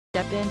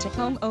Step into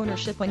home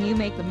ownership when you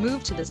make the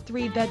move to this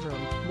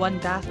 3-bedroom,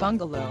 1-bath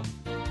bungalow.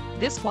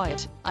 This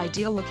quiet,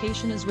 ideal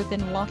location is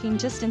within walking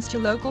distance to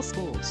local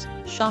schools,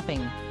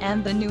 shopping,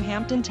 and the new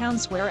Hampton Town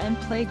Square and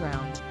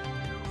playground.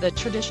 The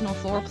traditional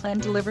floor plan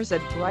delivers a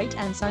bright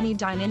and sunny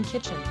dine-in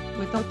kitchen,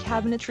 with oak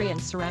cabinetry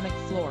and ceramic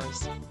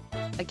floors.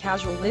 A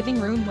casual living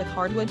room with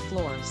hardwood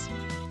floors.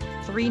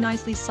 3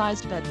 nicely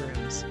sized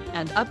bedrooms,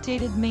 and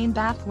updated main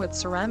bath with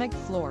ceramic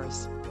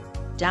floors.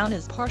 Down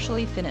is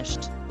partially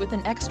finished, with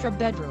an extra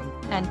bedroom,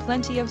 and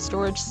plenty of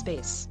storage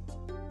space.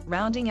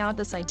 Rounding out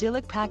this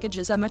idyllic package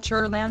is a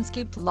mature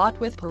landscaped lot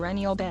with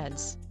perennial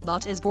beds.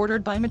 Lot is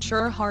bordered by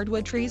mature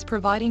hardwood trees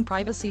providing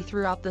privacy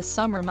throughout the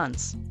summer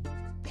months.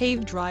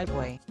 Paved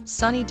driveway,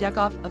 sunny deck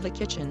off of the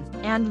kitchen,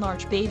 and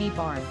large baby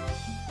barn.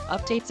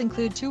 Updates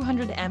include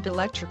 200-amp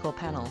electrical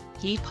panel,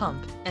 heat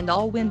pump, and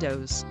all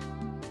windows.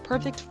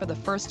 Perfect for the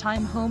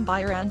first-time home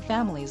buyer and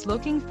families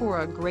looking for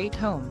a great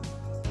home.